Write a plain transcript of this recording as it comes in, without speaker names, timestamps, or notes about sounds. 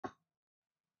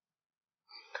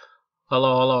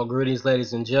Hello, greetings,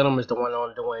 ladies and gentlemen. It's the one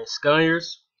on Dwayne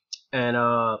Skyers, and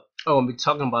I'm gonna be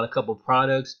talking about a couple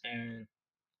products, and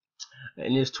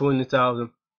it's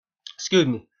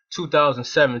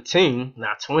 2017,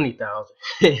 not 20,000,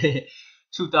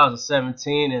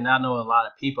 2017, and I know a lot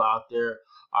of people out there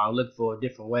are looking for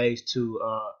different ways to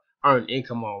earn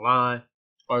income online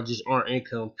or just earn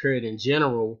income, period, in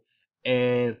general,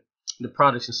 and the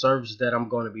products and services that I'm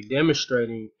going to be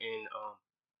demonstrating and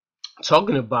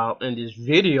talking about in this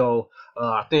video,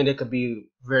 I think they could be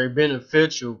very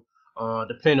beneficial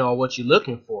depending on what you're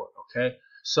looking for. Okay,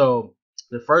 so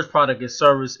the first product and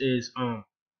service is Team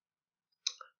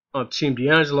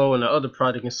DeAngelo, and the other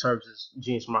product and service is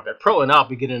Genius Market Pro, and I'll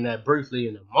be getting that briefly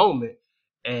in a moment.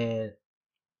 And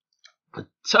the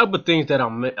type of things that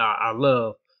I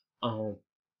love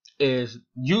is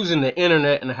using the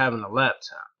internet and having a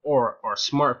laptop or a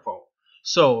smartphone.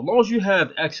 So as long as you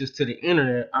have access to the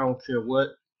internet, I don't care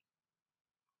what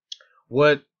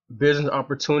business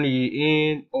opportunity you're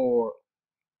in or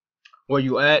where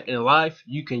you at in life,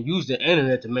 you can use the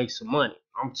internet to make some money.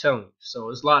 I'm telling you. So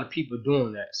there's a lot of people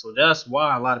doing that. So that's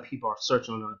why a lot of people are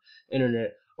searching on the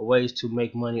internet for ways to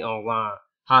make money online,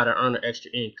 how to earn an extra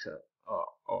income,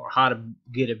 or how to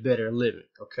get a better living.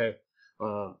 Okay.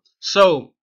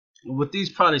 So with these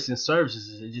products and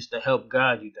services, it's just to help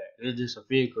guide you that. It's just a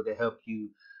vehicle to help you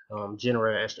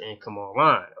generate extra income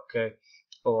online. Okay.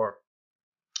 Or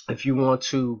if you want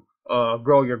to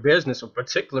grow your business or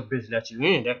particular business that you're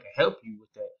in, that can help you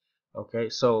with that. Okay,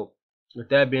 so with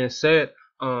that being said,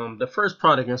 the first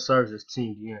product and service is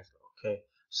Team DeAngelo. Okay,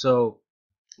 so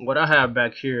what I have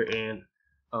back here, and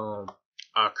I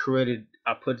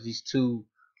put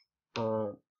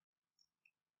um,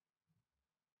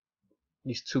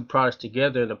 these two products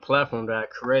together in a platform that I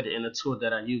created, and the tool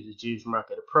that I use is Genius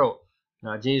Market Pro.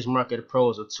 Now, Genius Market Pro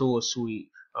is a tool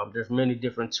suite. There's many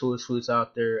different tool suites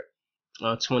out there.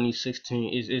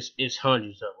 2016 is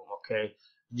hundreds of them. Okay,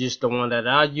 just the one that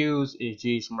I use is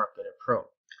Genius Market Pro.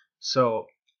 So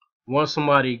once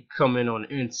somebody come in on the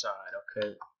inside,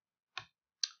 okay,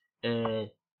 and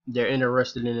they're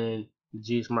interested in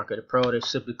Genius Market Pro, they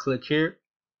simply click here,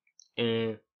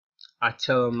 and I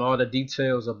tell them all the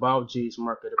details about Genius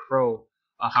Market Pro,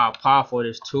 how powerful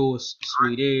this tool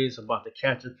suite is, about the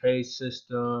capture page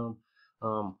system,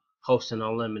 hosting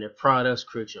unlimited products,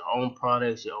 create your own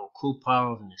products, your own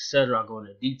coupons, and etc. I go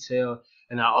into detail,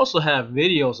 and I also have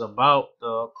videos about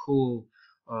the cool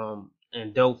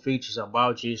and dope features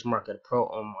about Genius Market Pro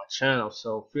on my channel.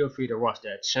 So feel free to watch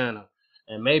that channel,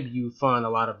 and maybe you find a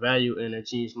lot of value in the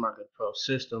Genius Market Pro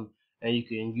system, and you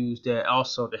can use that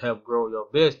also to help grow your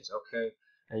business. Okay,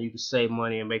 and you can save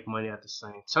money and make money at the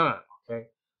same time. Okay,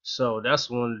 so that's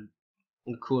one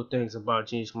of the cool things about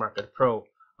Genius Market Pro,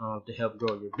 to help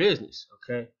grow your business.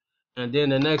 Okay, and then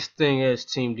the next thing is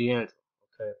Team DeAngelo.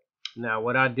 Okay, now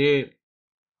what I did,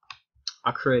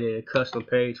 I created a custom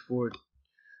page for it,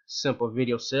 simple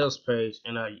video sales page,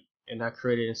 and I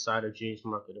created inside of Genius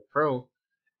Market Pro.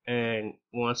 And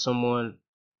once someone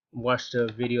watched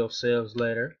the video sales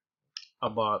letter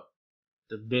about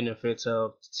the benefits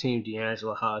of Team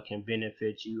DeAngelo, how it can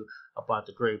benefit you, about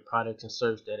the great products and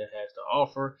service that it has to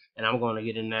offer, and I'm going to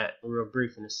get in that real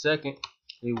brief in a second.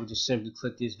 You would just simply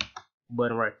click this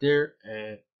button right there,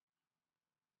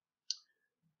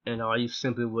 and all you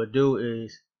simply would do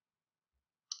is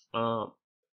um,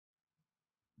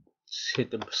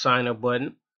 hit the sign up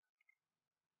button.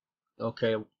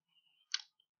 Okay,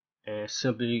 and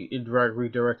simply it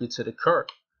redirect you to the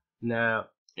cart. Now,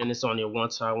 and it's only a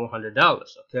one-time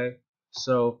 $100. Okay,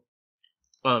 so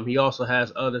he also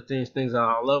has other things that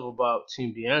I love about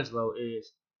Team DeAngelo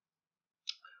is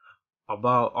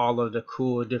about all of the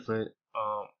cool different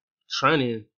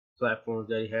training platforms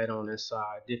that he had on his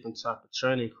side, different type of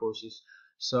training courses.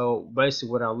 So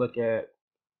basically, what I look at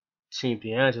Team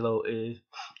DeAngelo is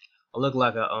I look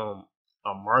like a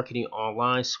marketing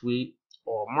online suite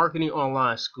or a marketing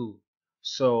online school.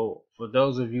 So for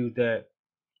those of you that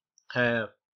have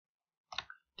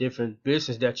different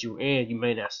business that you're in, you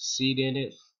may not succeed in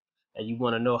it, and you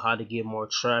want to know how to get more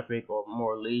traffic or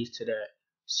more leads to that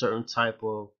certain type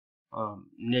of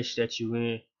niche that you're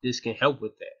in, this can help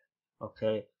with that.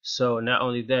 Okay, so not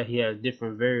only that, he has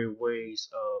different varied ways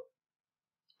of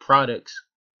products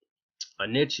or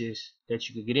niches that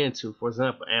you could get into. For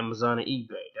example, Amazon and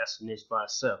eBay, that's a niche by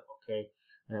itself. Okay,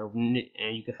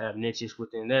 and you can have niches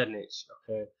within that niche.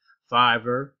 Okay,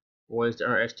 Fiverr, ways to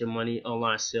earn extra money,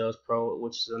 Online Sales Pro,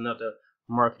 which is another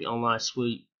marketing online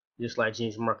suite, just like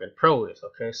Genius Market Pro is.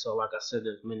 Okay, so like I said,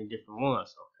 there's many different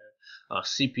ones. Okay,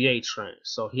 CPA training,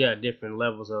 so he had different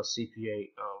levels of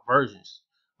CPA versions.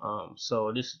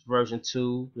 So this is version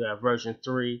 2. We have version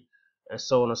 3, and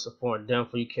so on and so forth. Done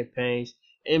for your campaigns.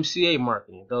 MCA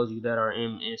marketing. Those of you that are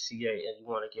in MCA and you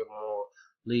want to get more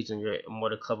leads in your More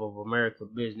the Club of America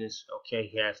business, okay,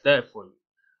 he has that for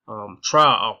you. Trial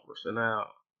offers. So now,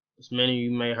 as many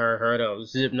of you may have heard of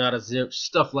zip, not a zip,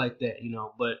 stuff like that,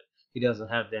 but he doesn't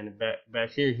have that in the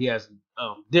back here. He has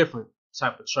different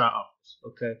type of trial offers.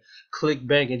 Okay,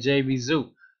 ClickBank and JB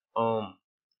Zoo.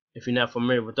 If you're not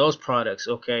familiar with those products,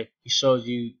 okay, he shows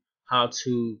you how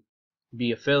to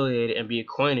be affiliated and be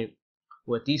acquainted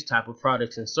with these type of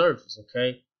products and services,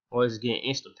 okay? Always getting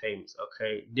instant payments,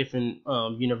 okay? Different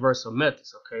universal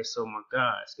methods, okay? So my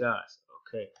guys,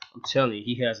 okay, I'm telling you,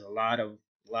 he has a lot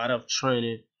of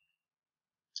training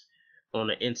on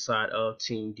the inside of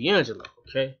Team DeAngelo,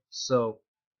 okay? So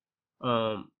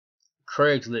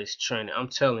Craigslist training, I'm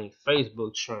telling you,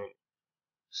 Facebook training,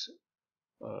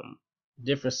 um,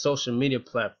 different social media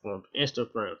platforms,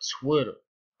 Instagram, Twitter,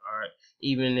 all right?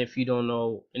 Even if you don't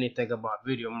know anything about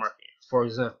video marketing, for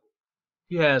example,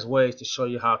 he has ways to show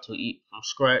you how to eat from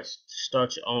scratch to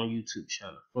start your own YouTube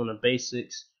channel, from the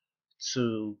basics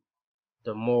to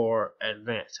the more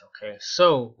advanced, okay?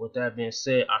 So with that being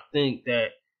said, I think that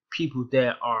people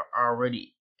that are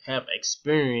already have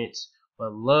experience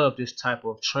but love this type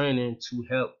of training to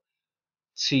help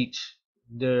teach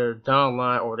their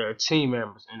downline or their team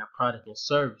members in a product and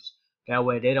service. That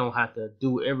way they don't have to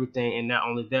do everything, and not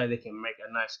only that, they can make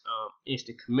a nice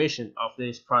instant commission off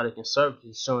this product and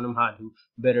services, showing them how to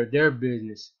better their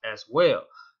business as well.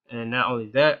 And not only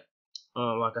that,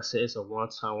 like I said, it's a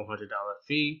one-time $100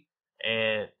 fee,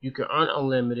 and you can earn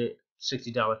unlimited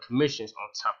 $60 commissions on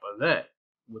top of that,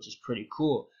 which is pretty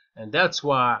cool. And that's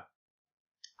why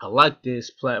I like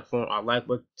this platform. I like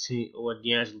what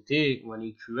DeAngelo did when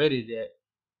he created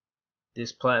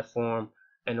this platform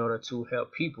in order to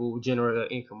help people generate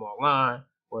an income online,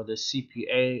 whether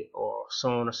CPA or so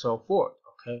on and so forth.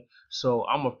 Okay, so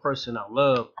I'm a person, I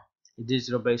love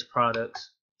digital-based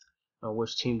products,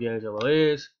 which Team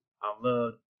DeAngelo is. I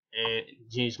love and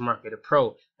Genius Marketer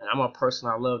Pro, and I'm a person,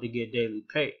 I love to get daily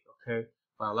pay. Okay,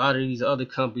 but a lot of these other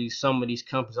companies, some of these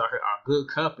companies out here are good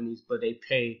companies, but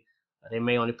they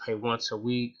may only pay once a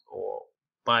week or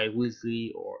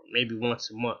bi-weekly or maybe once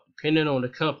a month, depending on the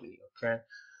company. Okay,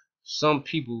 some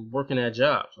people working at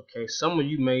jobs. Okay, some of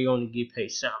you may only get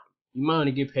paid salary. You might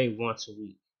only get paid once a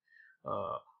week,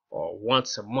 uh, or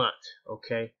once a month.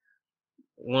 Okay,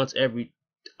 once every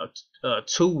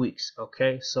 2 weeks.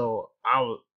 Okay, so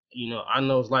I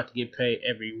know it's like to get paid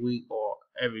every week or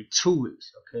every 2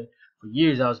 weeks. Okay, for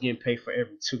years I was getting paid for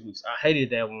every 2 weeks. I hated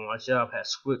that when my job had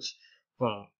switched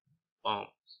from um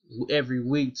every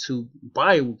week to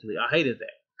bi-weekly. I hated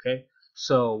that. Okay,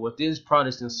 so with these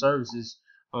products and services,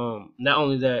 not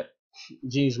only that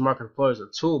Genius Marketing Pro is a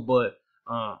tool, but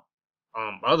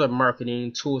other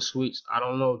marketing tool suites, I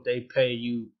don't know if they pay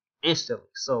you instantly.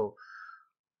 So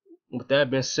with that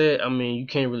being said, I mean, you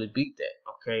can't really beat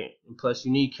that. Okay, and plus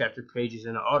you need capture pages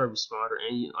and an autoresponder,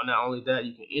 and not only that,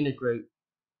 you can integrate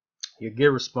your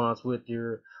GetResponse with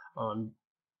your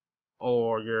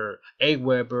or your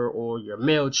Aweber or your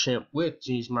MailChimp with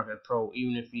Genius Marketing Pro,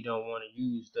 even if you don't want to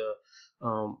use the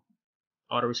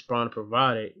autoresponder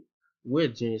provided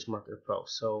with Genius Marketing Pro.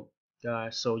 So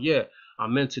guys, so yeah,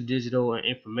 I'm into digital and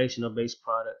informational based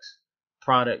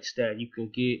products that you can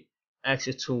get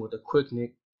access to with the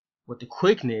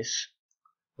quickness,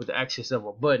 with the access of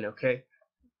a button. Okay,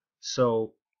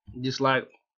 so just like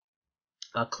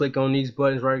I click on these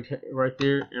buttons right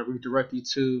there and redirect you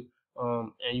to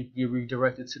and you get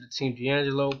redirected to the Team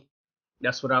DeAngelo.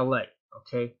 That's what I like.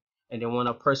 Okay, and then when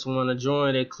a person want to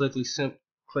join, they click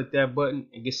that button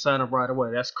and get signed up right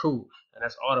away. That's cool, and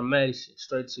that's automatic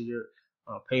straight to your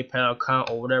PayPal account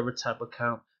or whatever type of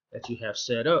account that you have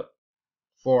set up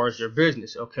for as your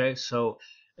business. Okay, so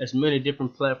there's many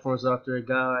different platforms out there,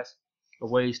 guys,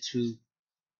 ways to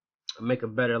make a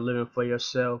better living for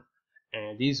yourself,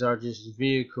 and these are just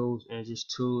vehicles and just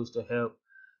tools to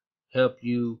help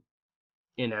you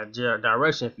in that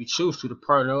direction if you choose to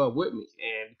partner up with me.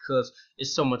 And because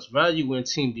it's so much value in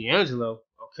Team DeAngelo,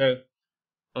 okay,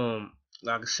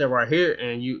 like I said right here,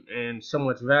 and so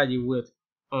much value with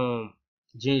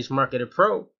Genius Marketer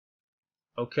Pro,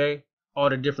 okay, all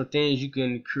the different things you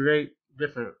can create,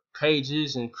 different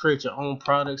pages and create your own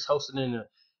products, hosted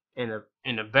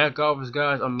in the back office,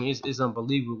 guys. I mean, it's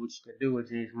unbelievable what you can do with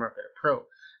Genius Marketer Pro.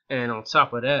 And on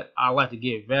top of that, I like to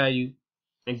give value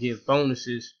and give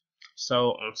bonuses.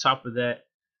 So on top of that,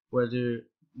 whether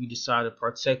you decide to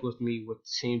partake with me with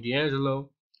Team DeAngelo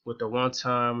with a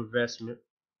one-time investment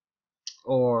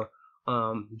or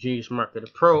Genius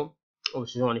Marketer Pro,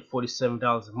 which is only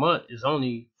 $47 a month, is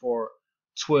only for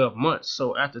 12 months.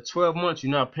 So after 12 months,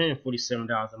 you're not paying $47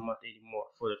 a month anymore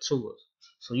for the tools.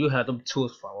 So you have them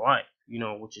tools for life,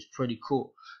 which is pretty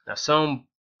cool. Now some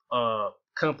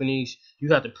companies, you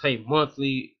have to pay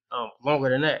monthly, longer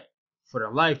than that for the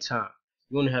lifetime.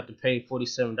 You only have to pay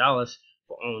 $47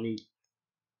 for only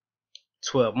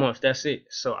 12 months. That's it.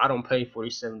 So I don't pay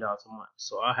 $47 a month.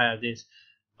 So I have this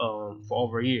for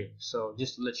over a year. So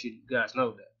just to let you guys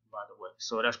know that, by the way.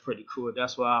 So that's pretty cool.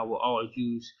 That's why I will always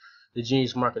use the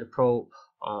Genius Marketing Pro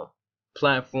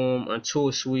platform and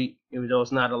tool suite, even though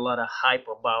it's not a lot of hype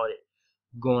about it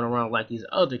going around like these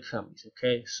other companies.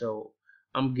 Okay, so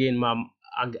I'm getting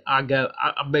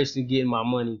I'm basically getting my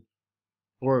money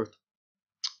worth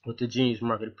with the Genius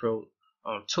Marketing Pro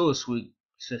tool suite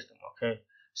system. Okay,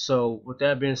 so with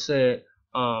that being said,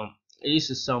 these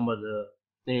are some of the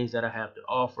things that I have to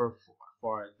offer as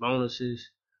far as bonuses.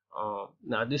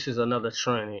 Now this is another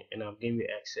training, and I'm giving you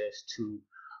access to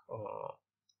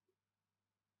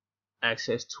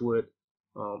it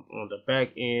on the back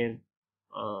end.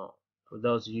 For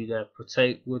those of you that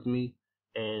partake with me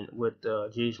and with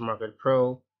Genius Marketing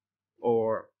Pro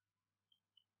or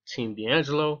Team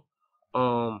DeAngelo.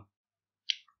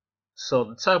 So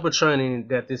the type of training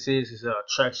that this is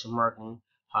attraction marketing,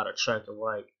 how to attract the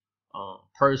right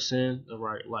person, the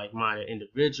right like-minded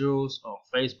individuals,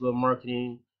 Facebook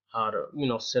marketing, how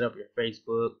to set up your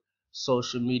Facebook,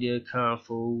 social media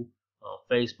confu,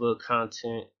 Facebook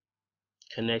content,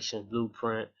 connection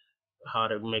blueprint, how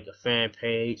to make a fan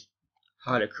page,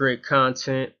 how to create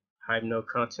content, how to know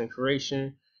content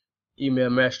creation, email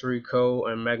mastery code,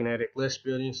 and magnetic list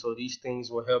building. So these things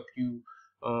will help you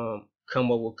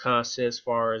come up with concepts as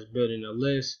far as building a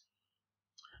list,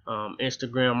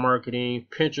 Instagram marketing,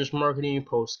 Pinterest marketing,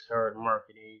 postcard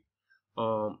marketing,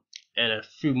 and a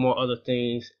few more other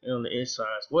things on the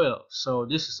inside as well. So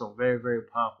this is some very, very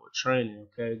powerful training,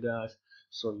 okay guys?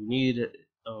 So you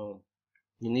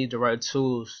need the right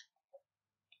tools,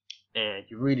 and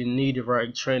you really need the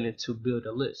right training to build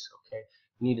a list. Okay,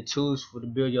 you need the tools to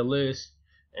build your list,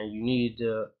 and you need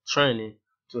the training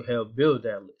to help build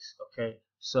that list. Okay,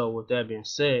 so with that being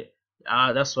said,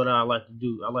 that's what I like to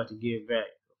do. I like to give back.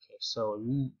 Okay, so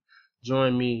you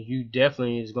join me, you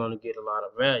definitely is going to get a lot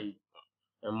of value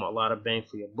and a lot of bang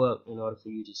for your buck in order for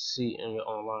you to see in your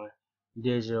online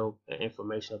digital and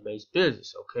information based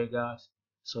business. Okay guys,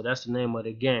 so that's the name of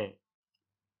the game: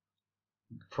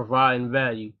 providing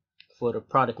value for the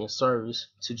product and service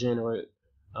to generate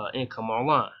income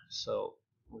online. So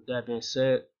with that being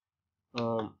said,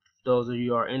 those of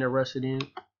you are interested in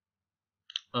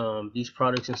these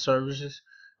products and services,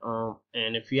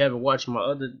 and if you haven't watched my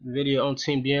other video on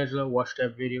Team DeAngelo, watch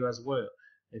that video as well.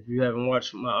 If you haven't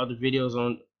watched my other videos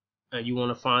on and you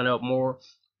want to find out more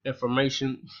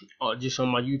information just on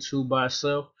my YouTube by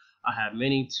itself, I have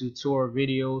many tutorial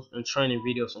videos and training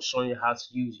videos and showing you how to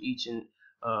use each and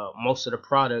most of the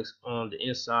products on the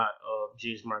inside of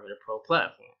Genius Marketing Pro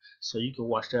platform. So you can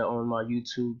watch that on my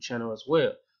YouTube channel as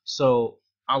well. So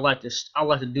I like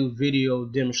to do video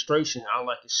demonstration. I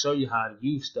like to show you how to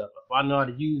use stuff. If I know how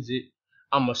to use it,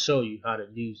 I'm gonna show you how to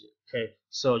use it. Okay,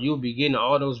 so you'll be getting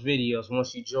all those videos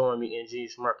once you join me in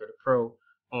Genius Marketing Pro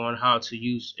on how to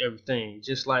use everything.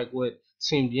 Just like with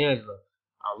Team DeAngelo,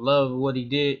 I love what he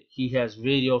did. He has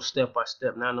video step by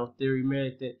step, not no theory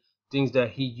method, things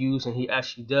that he used and he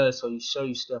actually does. So he show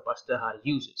you step by step how to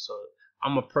use it. So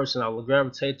I'm a person I will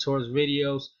gravitate towards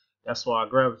videos. That's why I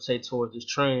gravitate towards this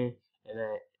training. And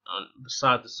then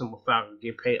besides the simple fact I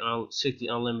get paid 60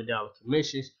 unlimited dollar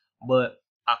commissions, but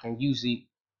I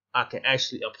can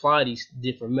actually apply these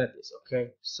different methods.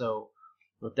 Okay, so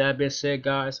with that being said,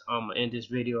 guys, I'm gonna end this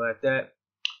video at that.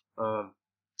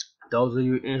 Those of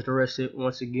you interested,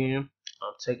 once again,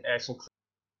 take action.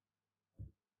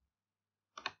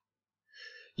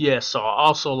 Yeah, so I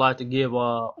also like to give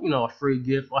a free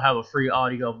gift. I have a free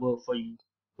audio book for you,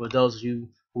 for those of you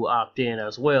who opt in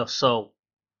as well. So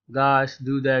guys,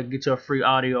 do that. Get your free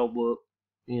audio book,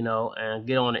 and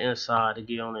get on the inside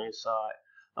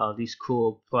of these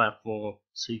cool platforms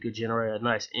so you can generate a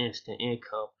nice instant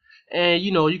income. And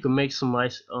you can make some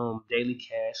nice daily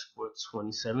cash for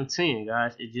 2017,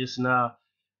 guys.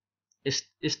 It's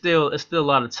still a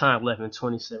lot of time left in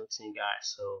 2017,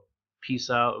 guys. So peace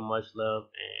out and much love,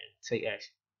 and take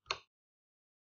action.